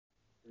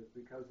It's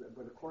because,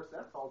 but of course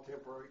that's all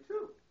temporary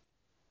too.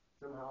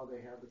 Somehow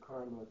they have the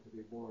karma to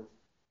be born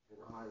in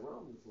a high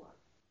realm this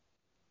life.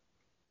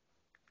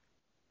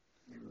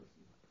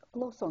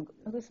 Losong,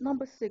 this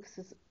number 6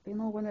 is,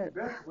 when The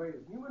best way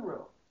is human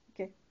realm.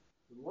 Okay.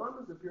 The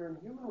lamas appear in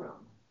the human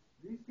realm.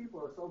 These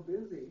people are so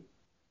busy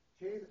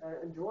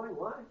enjoying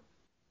life.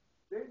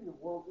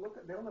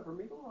 They'll never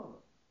meet a lama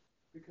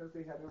because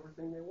they have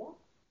everything they want.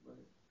 Right.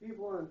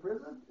 People in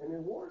prison and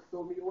in wars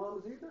don't meet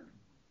lamas either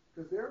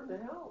because they're in the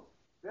hell.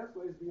 Best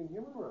way is be in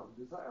human realm,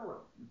 desire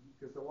realm,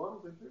 because the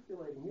lamas are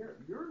circulating here.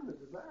 You're in the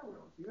desire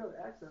realm, so you have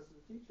access to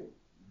the teaching.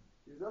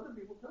 These other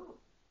people don't.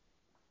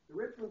 The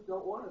rich ones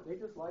don't want it. They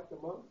just like the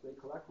monks. They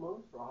collect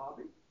monks for a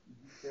hobby.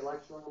 They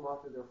like showing them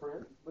off to their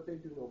friends, but they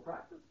do no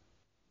practice.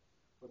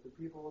 But the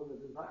people in the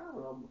desire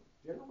realm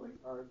generally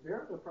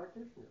they're the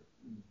practitioners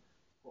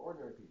for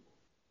ordinary people.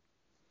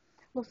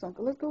 Losong,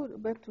 let's go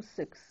back to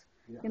 6.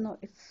 Yeah.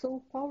 It's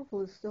so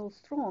powerful, it's so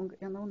strong,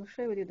 and I want to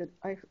share with you that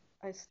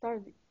I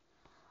started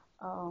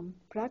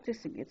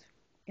practicing it,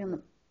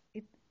 and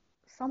it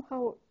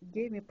somehow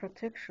gave me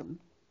protection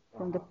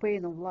from the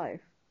pain of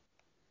life.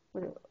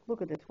 But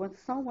look at it. When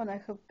someone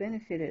I have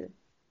benefited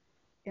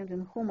and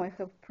in whom I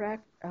have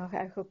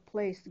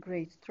placed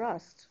great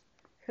trust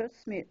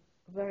hurts me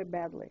very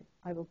badly,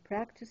 I will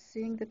practice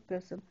seeing that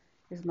person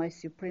as my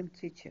supreme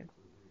teacher.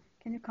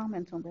 Can you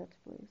comment on that,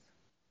 please?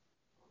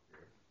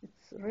 Okay.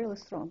 It's really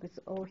strong. It's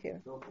all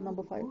here. So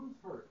Number 5. Who's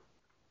hurt?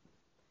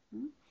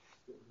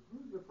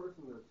 Who's the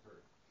person that's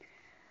hurt?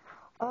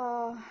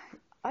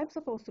 I'm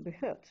supposed to be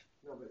hurt.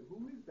 No, but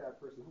who is that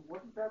person?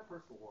 What does that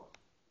person want?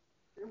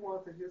 He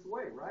wants it his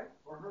way, right?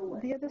 Or her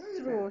way. Yeah, that's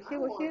true.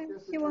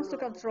 He wants to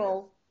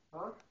control.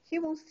 Huh? He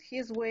wants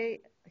his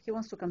way. He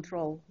wants to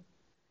control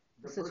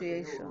the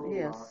situation.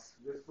 Yes.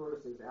 This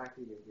person is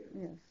acting against.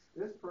 Yes.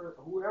 This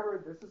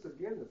is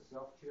again the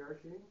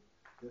self-cherishing,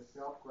 the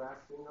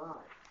self-grasping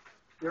eye.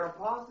 There are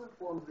positive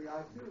forms of the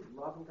eye too,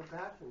 love and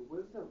compassion,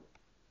 wisdom.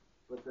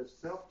 But the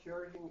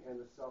self-cherishing and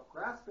the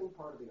self-grasping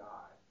part of the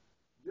eye,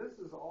 this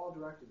is all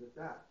directed at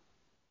that.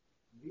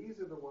 These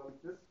are the ones,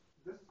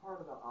 this part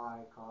of the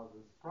eye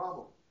causes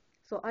problems.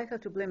 So I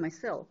have to blame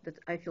myself that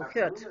I feel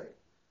Absolutely. hurt.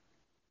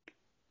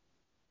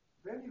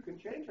 Then you can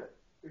change it.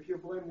 If you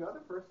blame the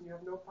other person, you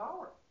have no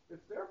power.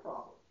 It's their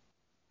problem.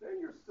 Then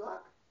you're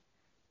stuck.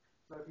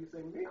 So if you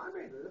say, me, I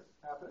made this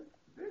happen,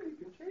 then you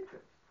can change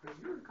it. Because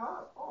you're the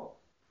cause. Oh,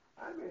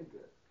 I made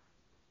this.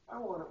 I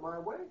want it my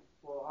way.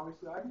 Well,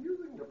 obviously, I'm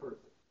using the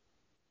person.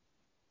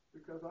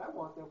 Because I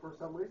want them for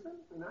some reason,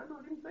 and I'm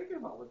not even thinking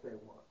about what they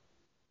want.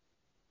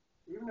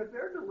 Even if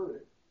they're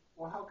deluded.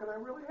 Well, how can I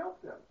really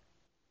help them?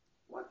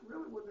 Long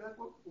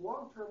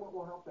term, what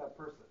will help that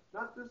person?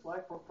 Not this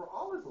life, but for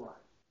all his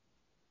life.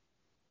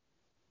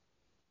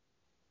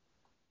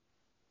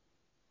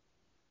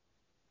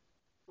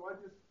 So I'm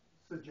just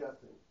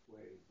suggesting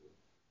ways of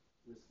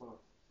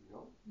responses,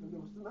 And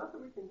there's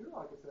nothing we can do,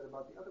 like I said,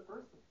 about the other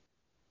person.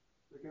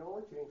 We can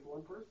only change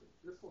one person.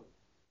 This one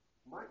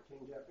might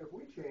change that. If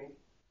we change,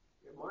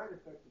 it might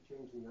affect the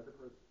change in the other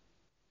person.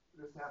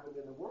 This happened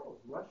in the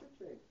world. Russia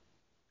changed.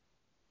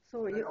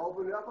 So they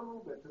opened it up a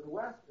little bit to the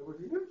West. It was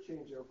a huge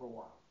change there for a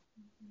while.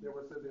 There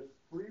was this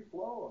free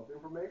flow of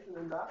information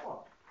and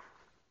dialogue.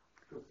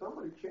 So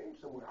somebody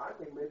changed somewhere. I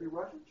think maybe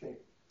Russia changed.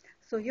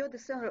 So you're the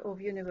center of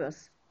the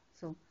universe.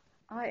 So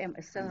I am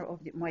a center of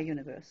my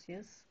universe,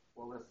 yes?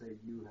 Well, let's say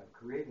you have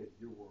created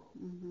your world.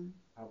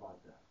 How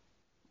about that?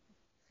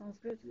 Sounds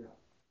good. Yeah.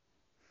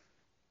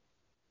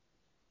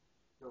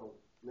 So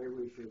maybe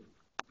we should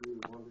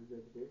do one of these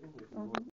education.